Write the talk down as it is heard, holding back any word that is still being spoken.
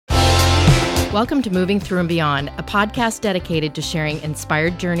Welcome to Moving Through and Beyond, a podcast dedicated to sharing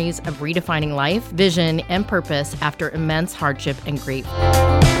inspired journeys of redefining life, vision, and purpose after immense hardship and grief.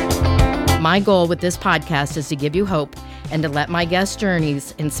 My goal with this podcast is to give you hope and to let my guest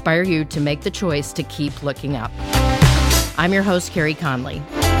journeys inspire you to make the choice to keep looking up. I'm your host, Carrie Conley.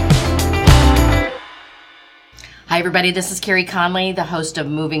 Hi, everybody. This is Carrie Conley, the host of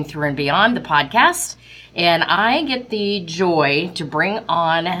Moving Through and Beyond, the podcast. And I get the joy to bring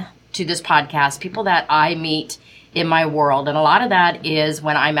on to this podcast people that I meet in my world. And a lot of that is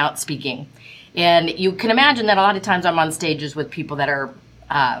when I'm out speaking. And you can imagine that a lot of times I'm on stages with people that are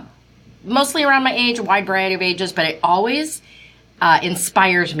mostly around my age, a wide variety of ages, but it always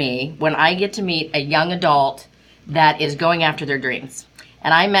inspires me when I get to meet a young adult that is going after their dreams.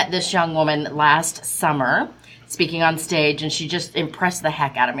 And I met this young woman last summer speaking on stage, and she just impressed the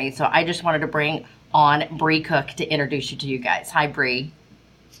heck out of me. So I just wanted to bring on Bree Cook to introduce you to you guys. Hi, Bree.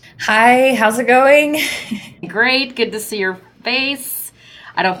 Hi, how's it going? Great. Good to see your face.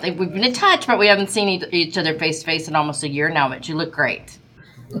 I don't think we've been in touch, but we haven't seen each other face to face in almost a year now, but you look great.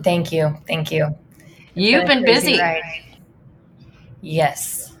 Thank you. Thank you. You've been busy. Ride.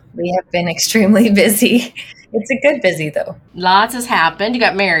 Yes, we have been extremely busy. It's a good busy, though. Lots has happened. You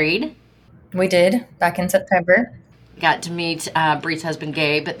got married. We did, back in September. Got to meet Bree's husband,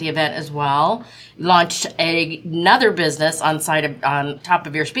 Gabe, at the event as well. Launched another business on top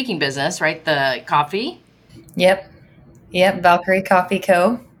of your speaking business, right? The coffee. Yep. Valkyrie Coffee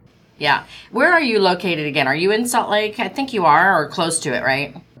Co. Yeah. Where are you located again? Are you in Salt Lake? I think you are, or close to it,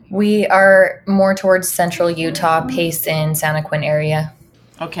 right? We are more towards central Utah, Payson, Santa Quinn area.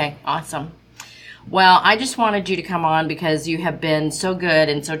 Okay, awesome. Well, I just wanted you to come on because you have been so good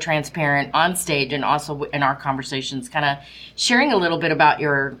and so transparent on stage and also in our conversations, kind of sharing a little bit about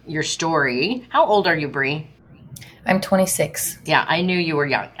your story. How old are you, Bree? I'm 26. Yeah, I knew you were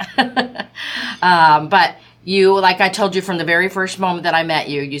young. But you, like I told you from the very first moment that I met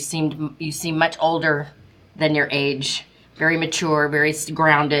you, you seem much older than your age. Very mature, very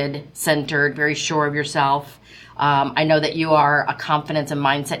grounded, centered, very sure of yourself. I know that you are a confidence and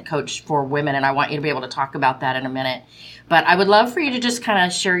mindset coach for women, and I want you to be able to talk about that in a minute. But I would love for you to just kind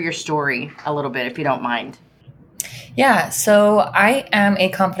of share your story a little bit, if you don't mind. Yeah, so I am a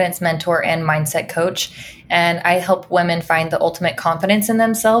confidence mentor and mindset coach, and I help women find the ultimate confidence in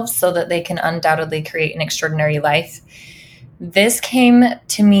themselves so that they can undoubtedly create an extraordinary life. This came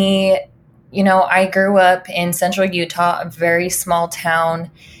to me, I grew up in central Utah, a very small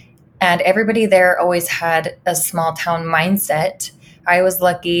town. And everybody there always had a small town mindset. I was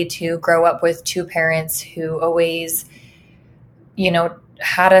lucky to grow up with two parents who always,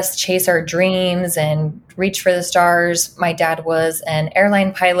 had us chase our dreams and reach for the stars. My dad was an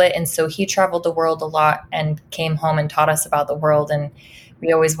airline pilot, and so he traveled the world a lot and came home and taught us about the world. And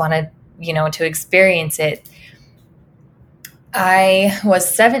we always wanted, to experience it. I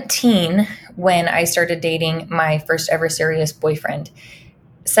was 17 when I started dating my first ever serious boyfriend.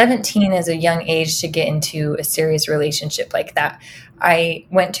 17 is a young age to get into a serious relationship like that. I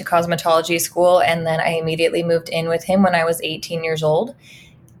went to cosmetology school, and then I immediately moved in with him when I was 18 years old.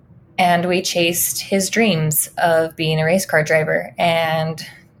 And we chased his dreams of being a race car driver. And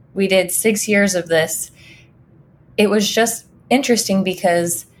we did 6 years of this. It was just interesting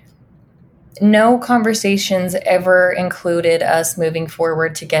because no conversations ever included us moving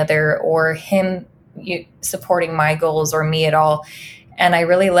forward together or him supporting my goals or me at all. And I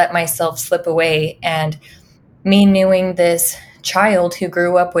really let myself slip away. And me knowing this child who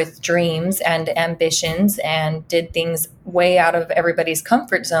grew up with dreams and ambitions and did things way out of everybody's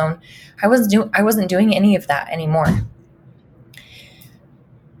comfort zone, I wasn't doing any of that anymore.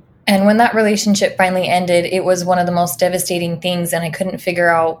 And when that relationship finally ended, it was one of the most devastating things. And I couldn't figure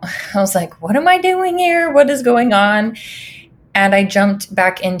out, I was like, what am I doing here? What is going on? And I jumped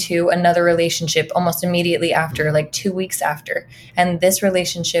back into another relationship almost immediately after, like 2 weeks after. And this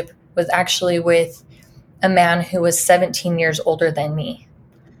relationship was actually with a man who was 17 years older than me.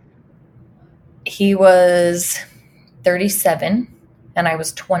 He was 37 and I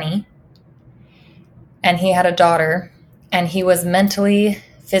was 20. And he had a daughter, and he was mentally,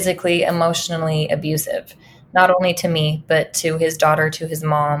 physically, emotionally abusive. Not only to me, but to his daughter, to his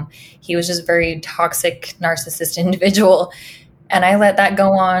mom. He was just a very toxic, narcissist individual. And I let that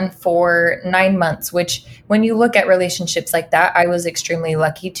go on for 9 months, which when you look at relationships like that, I was extremely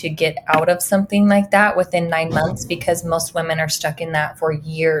lucky to get out of something like that within 9 months, because most women are stuck in that for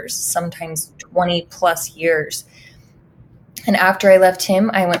years, sometimes 20 plus years. And after I left him,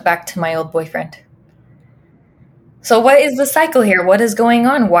 I went back to my old boyfriend. So what is the cycle here? What is going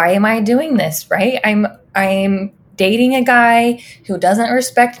on? Why am I doing this, right? I'm dating a guy who doesn't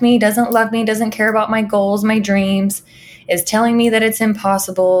respect me, doesn't love me, doesn't care about my goals, my dreams, is telling me that it's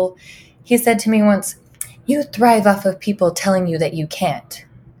impossible. He said to me once, "You thrive off of people telling you that you can't."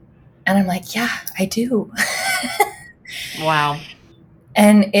 And I'm like, yeah, I do. Wow.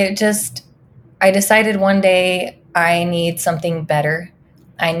 And I decided one day I need something better.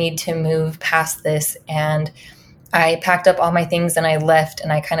 I need to move past this. And I packed up all my things and I left,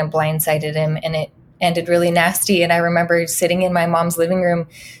 and I kind of blindsided him, and it ended really nasty. And I remember sitting in my mom's living room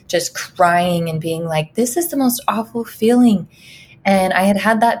just crying and being like, this is the most awful feeling. And I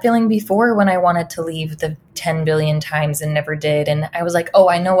had that feeling before when I wanted to leave the 10 billion times and never did. And I was like, oh,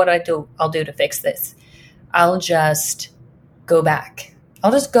 I know what I'll do to fix this. I'll just go back.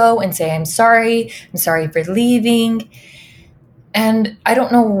 I'll just go and say, I'm sorry for leaving. And I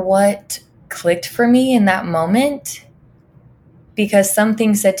don't know what clicked for me in that moment, because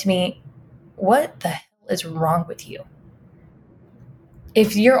something said to me, what the hell is wrong with you?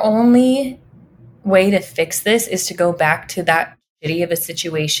 If your only way to fix this is to go back to that shitty of a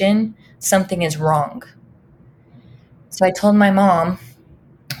situation, something is wrong. So I told my mom,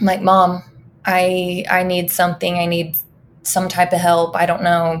 I'm like, Mom, I need something. I need some type of help. I don't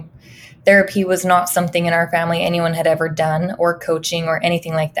know. Therapy was not something in our family anyone had ever done, or coaching or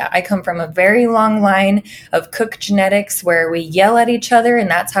anything like that. I come from a very long line of Cook genetics where we yell at each other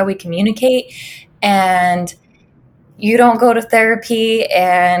and that's how we communicate. And you don't go to therapy,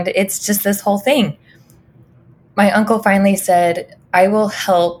 and it's just this whole thing. My uncle finally said, I will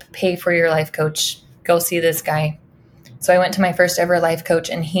help pay for your life coach. Go see this guy. So I went to my first ever life coach,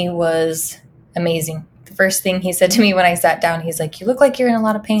 and he was amazing. The first thing he said to me when I sat down, he's like, you look like you're in a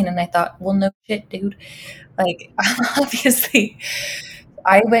lot of pain. And I thought, well, no shit, dude. Like, obviously.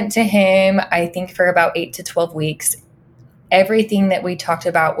 I went to him, I think, for about 8 to 12 weeks. Everything that we talked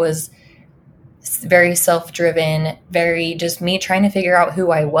about was very self-driven, very just me trying to figure out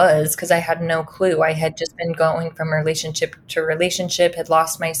who I was, because I had no clue. I had just been going from relationship to relationship, had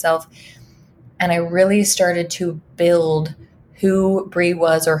lost myself. And I really started to build who Bree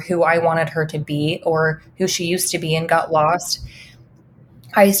was, or who I wanted her to be, or who she used to be, and got lost.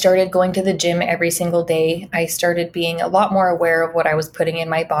 I started going to the gym every single day. I started being a lot more aware of what I was putting in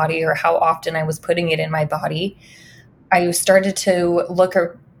my body, or how often I was putting it in my body. I started to look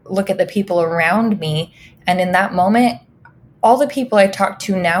at the people around me. And in that moment, all the people I talked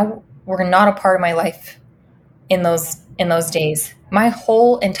to now were not a part of my life in those days. My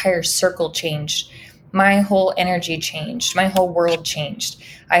whole entire circle changed. My whole energy changed. My whole world changed.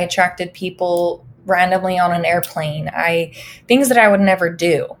 I attracted people randomly on an airplane. Things that I would never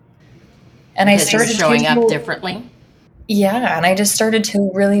do. And because I started showing up differently. Yeah. And I just started to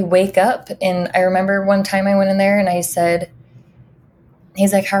really wake up. And I remember one time I went in there and I said,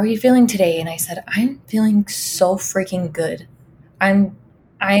 he's like, how are you feeling today? And I said, I'm feeling so freaking good. I'm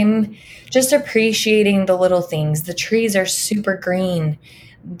just appreciating the little things. The trees are super green.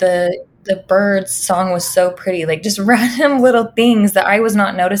 The bird's song was so pretty, like just random little things that I was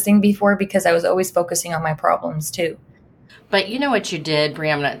not noticing before, because I was always focusing on my problems too. But you know what you did,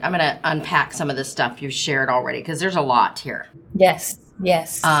 Bree? I'm gonna unpack some of the stuff you've shared already, because there's a lot here. Yes.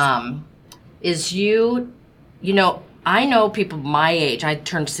 Is you know, I know people my age, I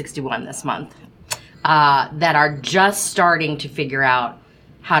turned 61 this month, that are just starting to figure out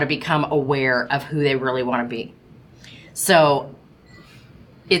how to become aware of who they really want to be. So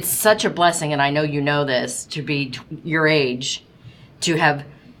it's such a blessing, and I know you know this, to be your age, to have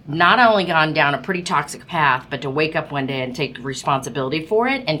not only gone down a pretty toxic path, but to wake up one day and take responsibility for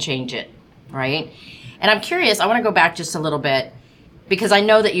it and change it, right? And I'm curious, I want to go back just a little bit, because I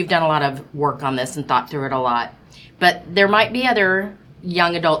know that you've done a lot of work on this and thought through it a lot. But there might be other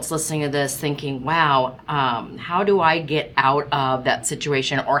young adults listening to this thinking, wow, how do I get out of that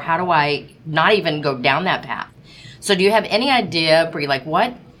situation? Or how do I not even go down that path? So do you have any idea, Bree, like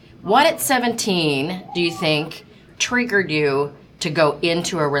what at 17 do you think triggered you to go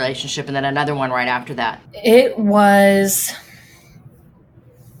into a relationship, and then another one right after that?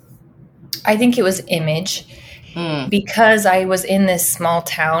 I think it was image, because I was in this small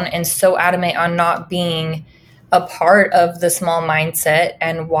town and so adamant on not being a part of the small mindset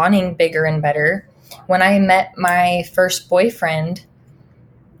and wanting bigger and better. When I met my first boyfriend,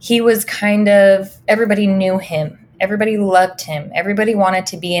 he was everybody knew him. Everybody loved him. Everybody wanted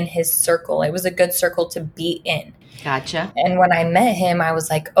to be in his circle. It was a good circle to be in. Gotcha. And when I met him, I was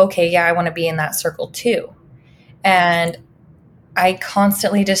like, okay, yeah, I want to be in that circle too. And I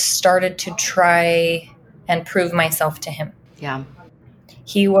constantly just started to try and prove myself to him. Yeah.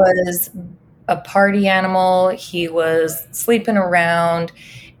 He was a party animal. He was sleeping around.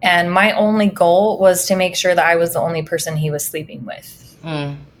 And my only goal was to make sure that I was the only person he was sleeping with.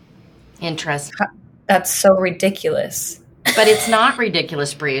 Interesting. That's so ridiculous. But it's not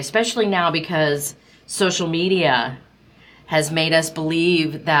ridiculous, Bree, especially now because social media has made us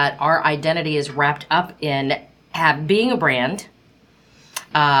believe that our identity is wrapped up in being a brand,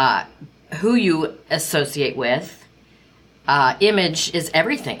 who you associate with. Image is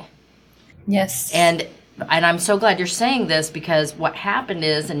everything. Yes. And I'm so glad you're saying this, because what happened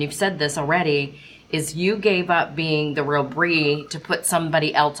is, and you've said this already, is you gave up being the real Bree to put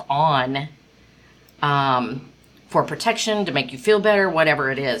somebody else on for protection, to make you feel better,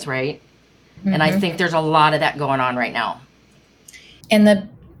 whatever it is, right? Mm-hmm. And I think there's a lot of that going on right now. And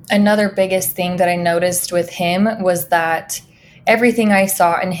another biggest thing that I noticed with him was that everything I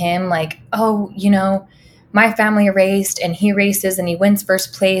saw in him, like, oh, you know, my family raced and he races and he wins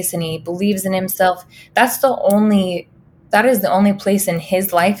first place and he believes in himself. That is the only place in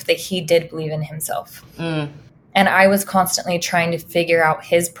his life that he did believe in himself. And I was constantly trying to figure out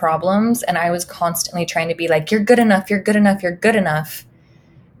his problems. And I was constantly trying to be like, you're good enough, you're good enough, you're good enough.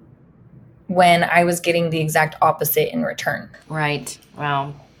 When I was getting the exact opposite in return. Right.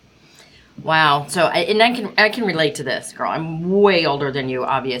 Wow. So, I can relate to this, girl. I'm way older than you,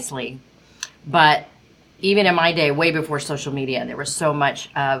 obviously. But even in my day, way before social media, there was so much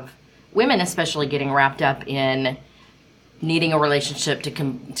of women especially getting wrapped up in needing a relationship to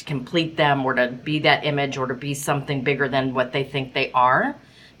complete them, or to be that image, or to be something bigger than what they think they are,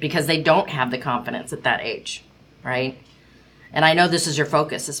 because they don't have the confidence at that age, right? And I know this is your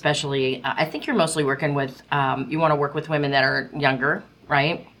focus, especially, I think you're mostly working with, you want to work with women that are younger,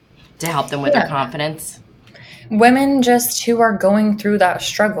 right? To help them with their confidence. Women just who are going through that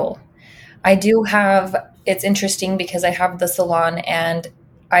struggle. It's interesting because I have the salon, and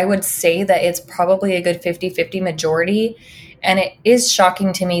I would say that it's probably a good 50-50 majority. And it is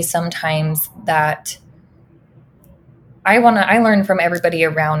shocking to me sometimes that I learn from everybody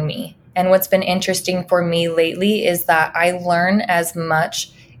around me. And what's been interesting for me lately is that I learn as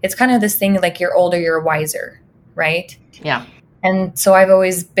much. It's kind of this thing like, you're older, you're wiser, right? Yeah. And so I've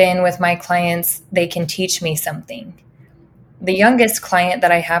always been with my clients, they can teach me something. The youngest client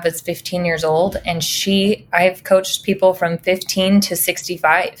that I have is 15 years old, and I've coached people from 15 to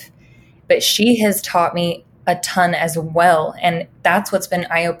 65, but she has taught me a ton as well. And that's what's been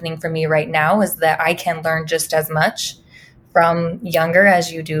eye-opening for me right now, is that I can learn just as much from younger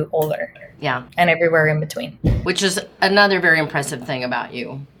as you do older. Yeah. And everywhere in between. Which is another very impressive thing about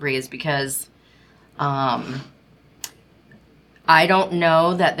you, Bree, is because I don't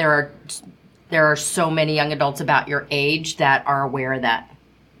know that there are so many young adults about your age that are aware of that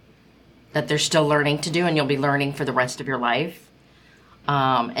they're still learning to do, and you'll be learning for the rest of your life.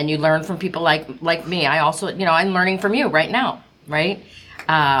 And you learn from people like me. I also, I'm learning from you right now, right?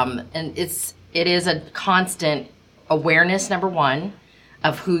 And it is a constant awareness, number one,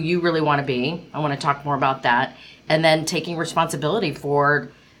 of who you really want to be. I want to talk more about that. And then taking responsibility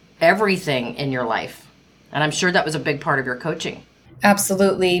for everything in your life. And I'm sure that was a big part of your coaching.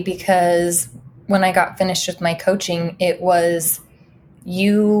 Absolutely, because when I got finished with my coaching, it was,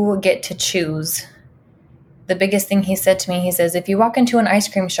 you get to choose. The biggest thing he said to me, he says, if you walk into an ice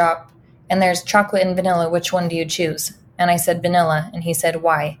cream shop and there's chocolate and vanilla, which one do you choose? And I said vanilla, and he said,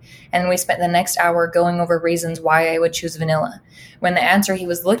 why? And we spent the next hour going over reasons why I would choose vanilla. When the answer he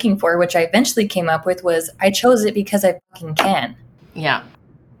was looking for, which I eventually came up with, was, I chose it because I fucking can. Yeah.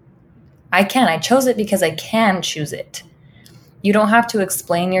 I chose it because I can choose it. You don't have to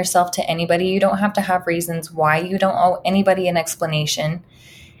explain yourself to anybody. You don't have to have reasons why. You don't owe anybody an explanation.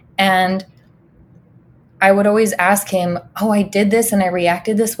 And I would always ask him, oh, I did this and I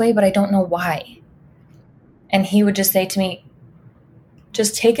reacted this way, but I don't know why. And he would just say to me,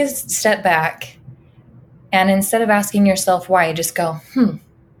 just take a step back. And instead of asking yourself why, just go,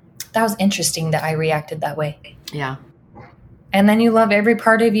 that was interesting that I reacted that way. Yeah. And then you love every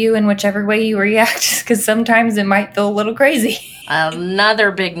part of you in whichever way you react, because sometimes it might feel a little crazy.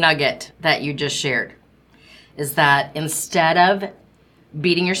 Another big nugget that you just shared is that instead of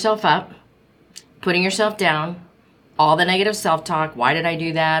beating yourself up, putting yourself down, all the negative self-talk, why did I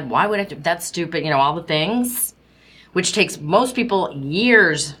do that? Why would I do that's stupid? All the things, which takes most people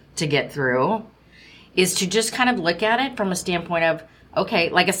years to get through, is to just kind of look at it from a standpoint of, okay,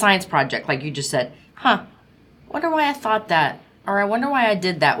 like a science project, like you just said, wonder why I thought that, or I wonder why I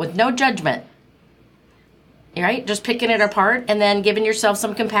did that, with no judgment, right? Just picking it apart and then giving yourself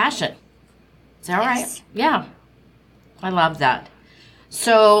some compassion. Is that all right? Yeah. I love that.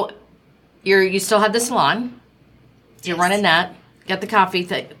 So you still have the salon. You're running that. Got the coffee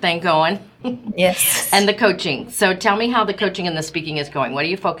thing going. Yes. And the coaching. So tell me how the coaching and the speaking is going. What are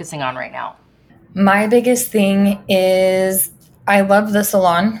you focusing on right now? My biggest thing is I love the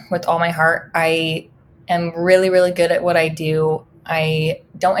salon with all my heart. I am really, really good at what I do. I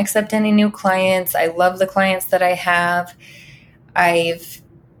don't accept any new clients. I love the clients that I have. I've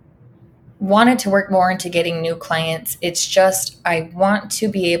wanted to work more into getting new clients. It's just I want to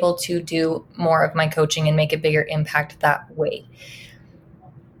be able to do more of my coaching and make a bigger impact that way.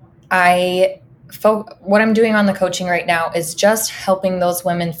 What I'm doing on the coaching right now is just helping those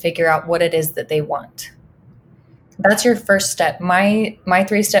women figure out what it is that they want. That's your first step. My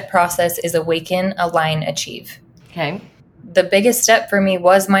 3-step process is awaken, align, achieve. Okay. The biggest step for me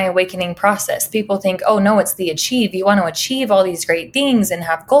was my awakening process. People think, oh no, it's the achieve. You want to achieve all these great things and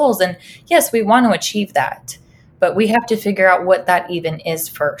have goals. And yes, we want to achieve that, but we have to figure out what that even is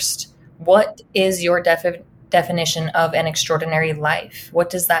first. What is your definition of an extraordinary life? What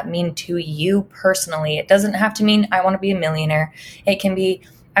does that mean to you personally? It doesn't have to mean I want to be a millionaire. It can be,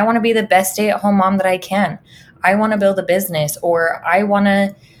 I want to be the best stay-at-home mom that I can. I want to build a business, or I want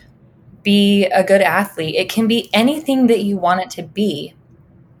to be a good athlete. It can be anything that you want it to be,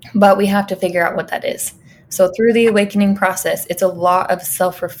 but we have to figure out what that is. So through the awakening process, it's a lot of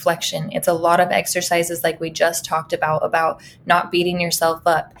self-reflection. It's a lot of exercises like we just talked about not beating yourself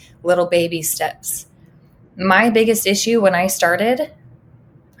up, little baby steps. My biggest issue when I started,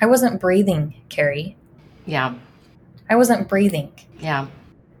 I wasn't breathing, Carrie. Yeah. I wasn't breathing. Yeah.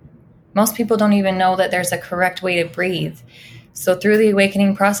 Most people don't even know that there's a correct way to breathe. So through the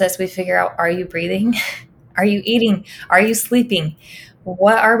awakening process, we figure out, are you breathing? Are you eating? Are you sleeping?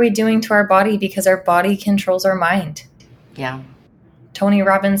 What are we doing to our body? Because our body controls our mind. Yeah. Tony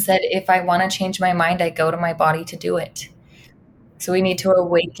Robbins said, if I want to change my mind, I go to my body to do it. So we need to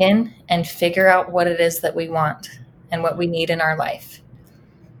awaken and figure out what it is that we want and what we need in our life.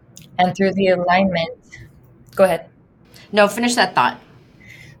 And through the alignment, go ahead. No, finish that thought.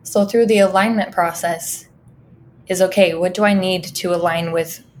 So through the alignment process is, okay, what do I need to align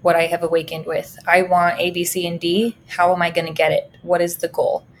with what I have awakened with? I want A, B, C, and D. How am I going to get it? What is the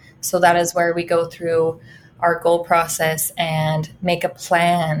goal? So that is where we go through our goal process and make a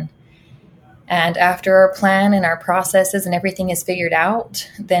plan. And after our plan and our processes and everything is figured out,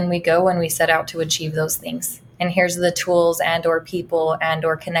 then we go and we set out to achieve those things. And here's the tools and or people and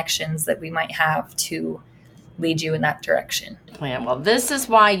or connections that we might have to lead you in that direction. Plan. Well, this is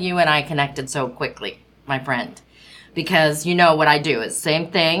why you and I connected so quickly, my friend, because you know what I do is same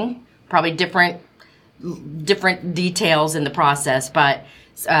thing, probably different details in the process, but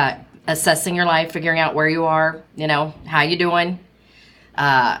assessing your life, figuring out where you are, how you doing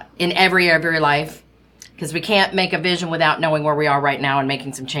in every area of your life, because we can't make a vision without knowing where we are right now and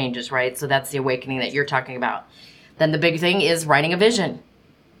making some changes, right? So that's the awakening that you're talking about. Then the big thing is writing a vision,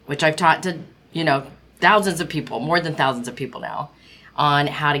 which I've taught to, thousands of people, more than thousands of people now, on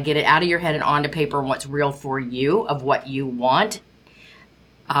how to get it out of your head and onto paper and what's real for you, of what you want.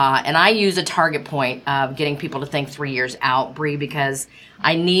 And I use a target point of getting people to think 3 years out, Bree, because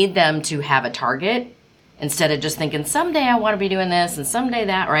I need them to have a target instead of just thinking someday I want to be doing this and someday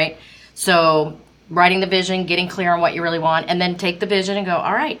that, right? So writing the vision, getting clear on what you really want, and then take the vision and go,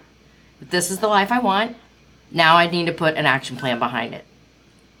 all right, if this is the life I want, now I need to put an action plan behind it.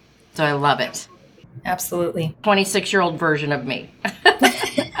 So I love it. Absolutely. 26-year-old version of me.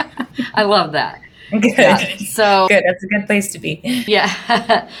 I love that. Good. Yeah, so good. That's a good place to be.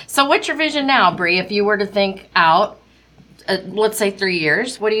 Yeah. So what's your vision now, Bree? If you were to think out, let's say 3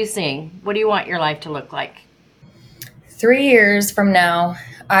 years, what are you seeing? What do you want your life to look like? 3 years from now,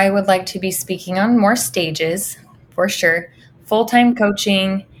 I would like to be speaking on more stages, for sure. Full-time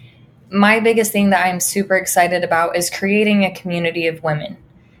coaching. My biggest thing that I'm super excited about is creating a community of women.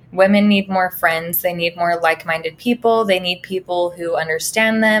 Women need more friends. They need more like-minded people. They need people who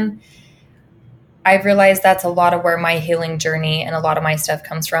understand them. I've realized that's a lot of where my healing journey and a lot of my stuff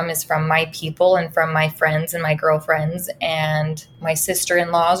comes from, is from my people and from my friends and my girlfriends and my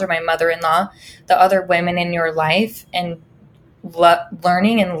sister-in-laws or my mother-in-law, the other women in your life, and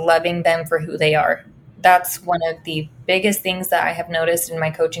learning and loving them for who they are. That's one of the biggest things that I have noticed in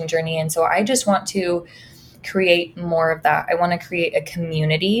my coaching journey. And so I just want to create more of that. I want to create a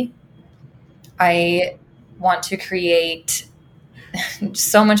community. I want to create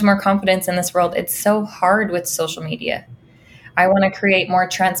so much more confidence in this world. It's so hard with social media. I want to create more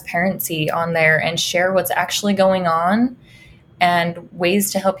transparency on there and share what's actually going on and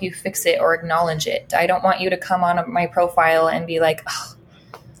ways to help you fix it or acknowledge it. I don't want you to come on my profile and be like, oh,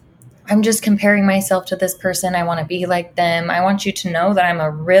 I'm just comparing myself to this person. I want to be like them. I want you to know that I'm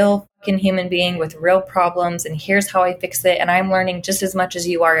a real broken human being with real problems, and here's how I fix it. And I'm learning just as much as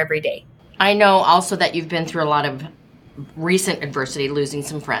you are every day. I know also that you've been through a lot of recent adversity, losing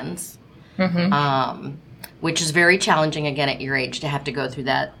some friends, which is very challenging, again, at your age to have to go through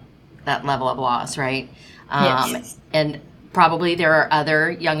that level of loss, right? Yes. And probably there are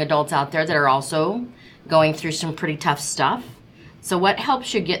other young adults out there that are also going through some pretty tough stuff. So what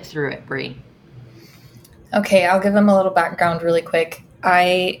helps you get through it, Bree? Okay, I'll give them a little background really quick.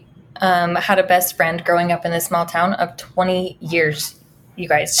 I had a best friend growing up in this small town of 20 years, you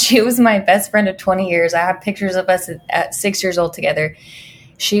guys. She was my best friend of 20 years. I have pictures of us at 6 years old together.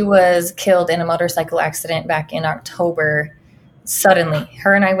 She was killed in a motorcycle accident back in October. Suddenly,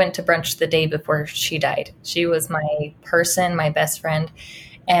 her and I went to brunch the day before she died. She was my person, my best friend.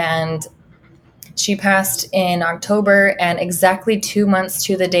 And she passed in October, and exactly 2 months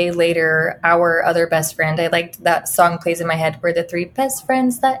to the day later, our other best friend, I liked that song plays in my head, we're the three best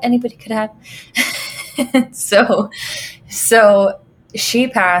friends that anybody could have. So she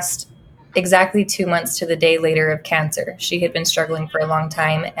passed exactly 2 months to the day later of cancer. She had been struggling for a long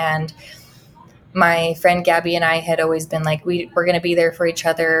time, and my friend Gabby and I had always been like, we're going to be there for each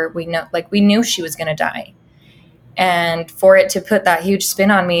other. We knew she was going to die. And for it to put that huge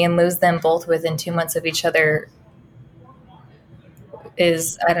spin on me and lose them both within 2 months of each other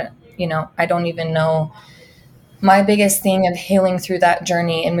is, I don't even know. My biggest thing of healing through that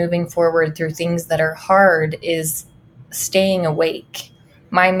journey and moving forward through things that are hard is staying awake.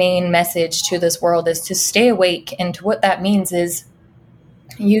 My main message to this world is to stay awake. And what that means is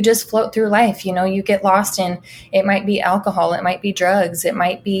you just float through life. You get lost in, it might be alcohol, it might be drugs, it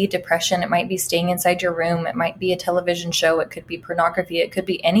might be depression, it might be staying inside your room, it might be a television show, it could be pornography, it could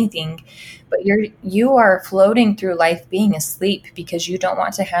be anything. But you are floating through life being asleep because you don't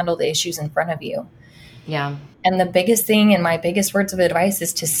want to handle the issues in front of you. Yeah. And the biggest thing and my biggest words of advice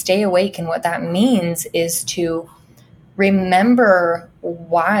is to stay awake. And what that means is to remember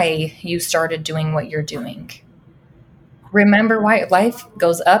why you started doing what you're doing. Remember why life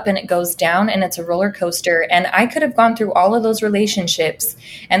goes up and it goes down, and it's a roller coaster. And I could have gone through all of those relationships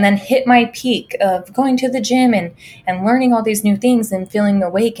and then hit my peak of going to the gym and learning all these new things and feeling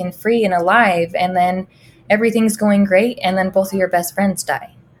awake and free and alive. And then everything's going great. And then both of your best friends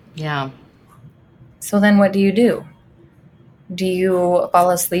die. Yeah. So then what do? Do you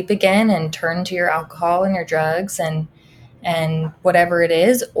fall asleep again and turn to your alcohol and your drugs and whatever it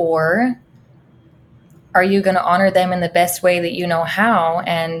is? Or are you going to honor them in the best way that you know how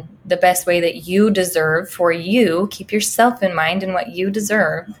and the best way that you deserve for you? Keep yourself in mind and what you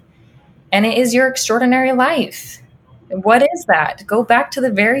deserve. And it is your extraordinary life. What is that? Go back to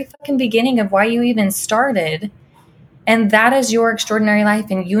the very fucking beginning of why you even started. And that is your extraordinary life.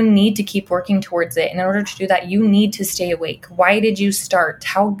 And you need to keep working towards it. And in order to do that, you need to stay awake. Why did you start?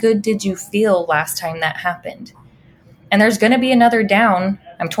 How good did you feel last time that happened? And there's going to be another down.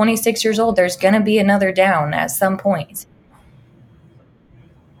 I'm 26 years old. There's going to be another down at some point.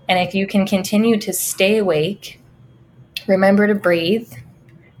 And if you can continue to stay awake, remember to breathe,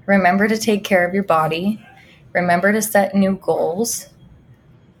 remember to take care of your body, remember to set new goals,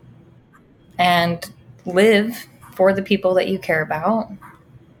 and live for the people that you care about.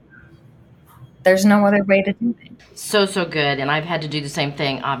 There's no other way to do it. So good. And I've had to do the same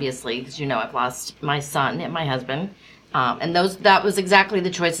thing, obviously, because I've lost my son and my husband. And that was exactly the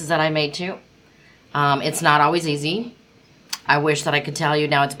choices that I made too. It's not always easy. I wish that I could tell you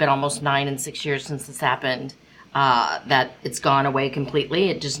now it's been almost 9 and 6 years since this happened, that it's gone away completely.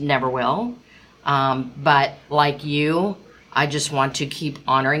 It just never will. But like you, I just want to keep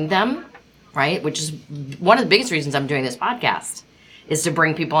honoring them, right? Which is one of the biggest reasons I'm doing this podcast, is to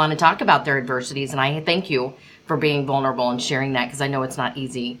bring people on and talk about their adversities. And I thank you for being vulnerable and sharing that, because I know it's not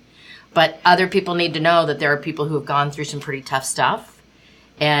easy. But other people need to know that there are people who have gone through some pretty tough stuff,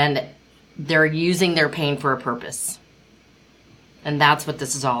 and they're using their pain for a purpose. And that's what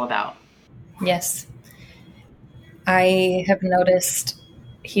this is all about. Yes. I have noticed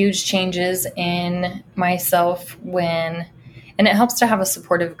huge changes in myself and it helps to have a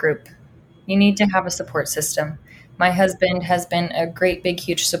supportive group. You need to have a support system. My husband has been a great, big,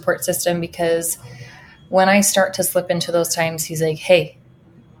 huge support system, because when I start to slip into those times, he's like, hey,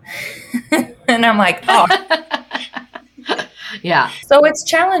 and I'm like, oh, yeah. So it's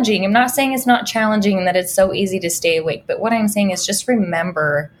challenging. I'm not saying it's not challenging and that it's so easy to stay awake. But what I'm saying is just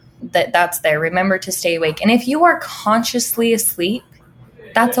remember that that's there. Remember to stay awake. And if you are consciously asleep,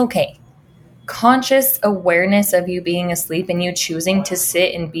 that's okay. Conscious awareness of you being asleep and you choosing to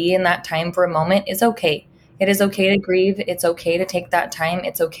sit and be in that time for a moment is okay. It is okay to grieve. It's okay to take that time.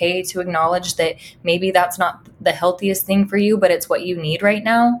 It's okay to acknowledge that maybe that's not the healthiest thing for you, but it's what you need right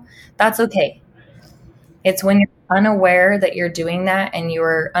now. That's okay. It's when you're unaware that you're doing that and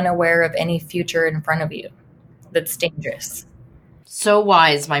you're unaware of any future in front of you that's dangerous. So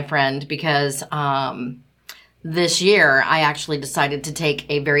wise, my friend, because this year I actually decided to take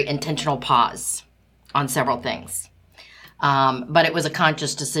a very intentional pause on several things. But it was a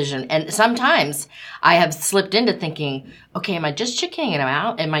conscious decision. And sometimes I have slipped into thinking, okay, am I just chickening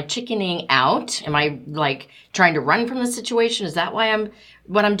out? Am I chickening out? Am I like trying to run from the situation? Is that why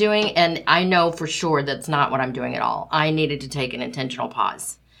what I'm doing? And I know for sure that's not what I'm doing at all. I needed to take an intentional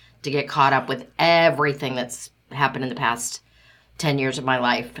pause to get caught up with everything that's happened in the past 10 years of my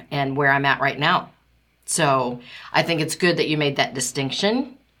life and where I'm at right now. So I think it's good that you made that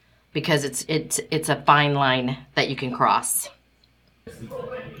distinction, because it's a fine line that you can cross.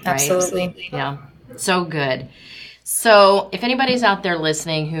 Right? Absolutely. Yeah. So good. So if anybody's out there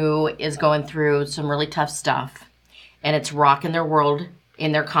listening who is going through some really tough stuff and it's rocking their world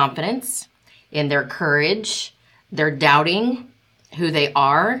in their confidence, in their courage, they're doubting who they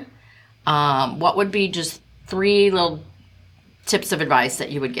are, what would be just 3 little tips of advice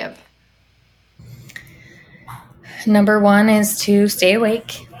that you would give? Number 1 is to stay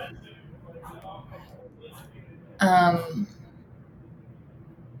awake.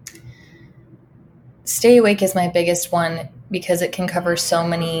 Stay awake is my biggest one because it can cover so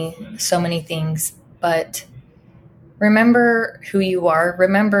many things. But remember who you are.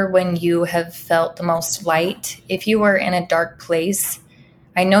 Remember when you have felt the most light. If you are in a dark place,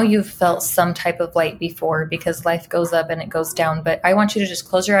 I know you've felt some type of light before, because life goes up and it goes down. But I want you to just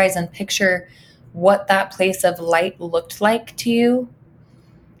close your eyes and picture what that place of light looked like to you.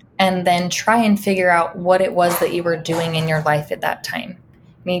 And then try and figure out what it was that you were doing in your life at that time.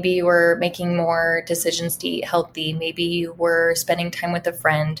 Maybe you were making more decisions to eat healthy. Maybe you were spending time with a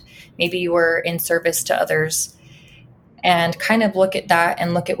friend. Maybe you were in service to others. And kind of look at that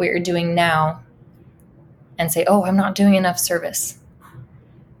and look at what you're doing now and say, oh, I'm not doing enough service.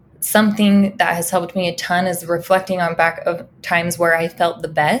 Something that has helped me a ton is reflecting on back of times where I felt the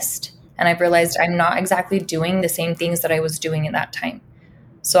best. And I've realized I'm not exactly doing the same things that I was doing at that time.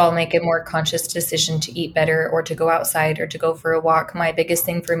 So I'll make a more conscious decision to eat better or to go outside or to go for a walk. My biggest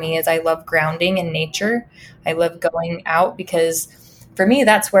thing for me is I love grounding in nature. I love going out because for me,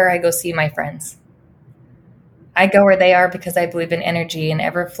 that's where I go see my friends. I go where they are because I believe in energy and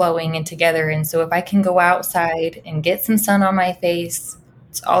ever flowing and together. And so if I can go outside and get some sun on my face,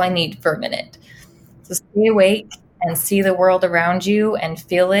 it's all I need for a minute. So stay awake and see the world around you and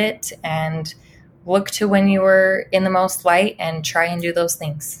feel it and look to when you were in the most light and try and do those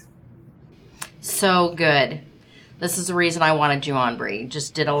things. So good. This is the reason I wanted you on, Bree.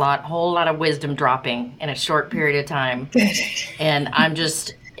 Just did whole lot of wisdom dropping in a short period of time. Good. And I'm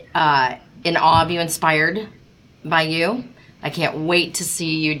just in awe of you, inspired by you. I can't wait to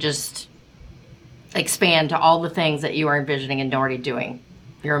see you just expand to all the things that you are envisioning and already doing.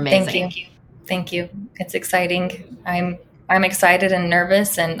 You're amazing. Thank you. It's exciting. I'm excited and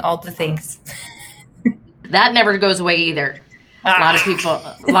nervous and all the things. That never goes away either. A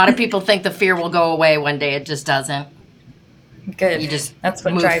lot of people think the fear will go away one day. It just doesn't. Good. You just That's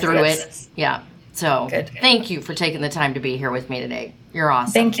what move drives through us. it. Yeah. So Good. Thank you for taking the time to be here with me today. You're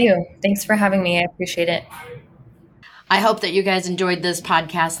awesome. Thank you. Thanks for having me. I appreciate it. I hope that you guys enjoyed this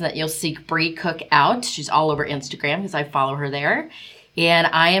podcast and that you'll seek Bree Cook out. She's all over Instagram because I follow her there. And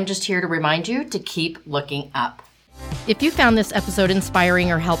I am just here to remind you to keep looking up. If you found this episode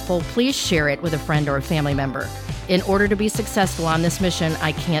inspiring or helpful, please share it with a friend or a family member. In order to be successful on this mission,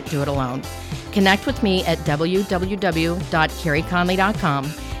 I can't do it alone. Connect with me at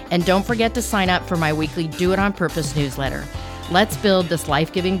www.carrieconley.com, and don't forget to sign up for my weekly Do It on Purpose newsletter. Let's build this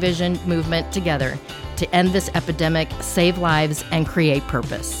life-giving vision movement together to end this epidemic, save lives, and create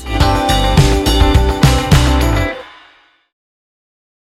purpose.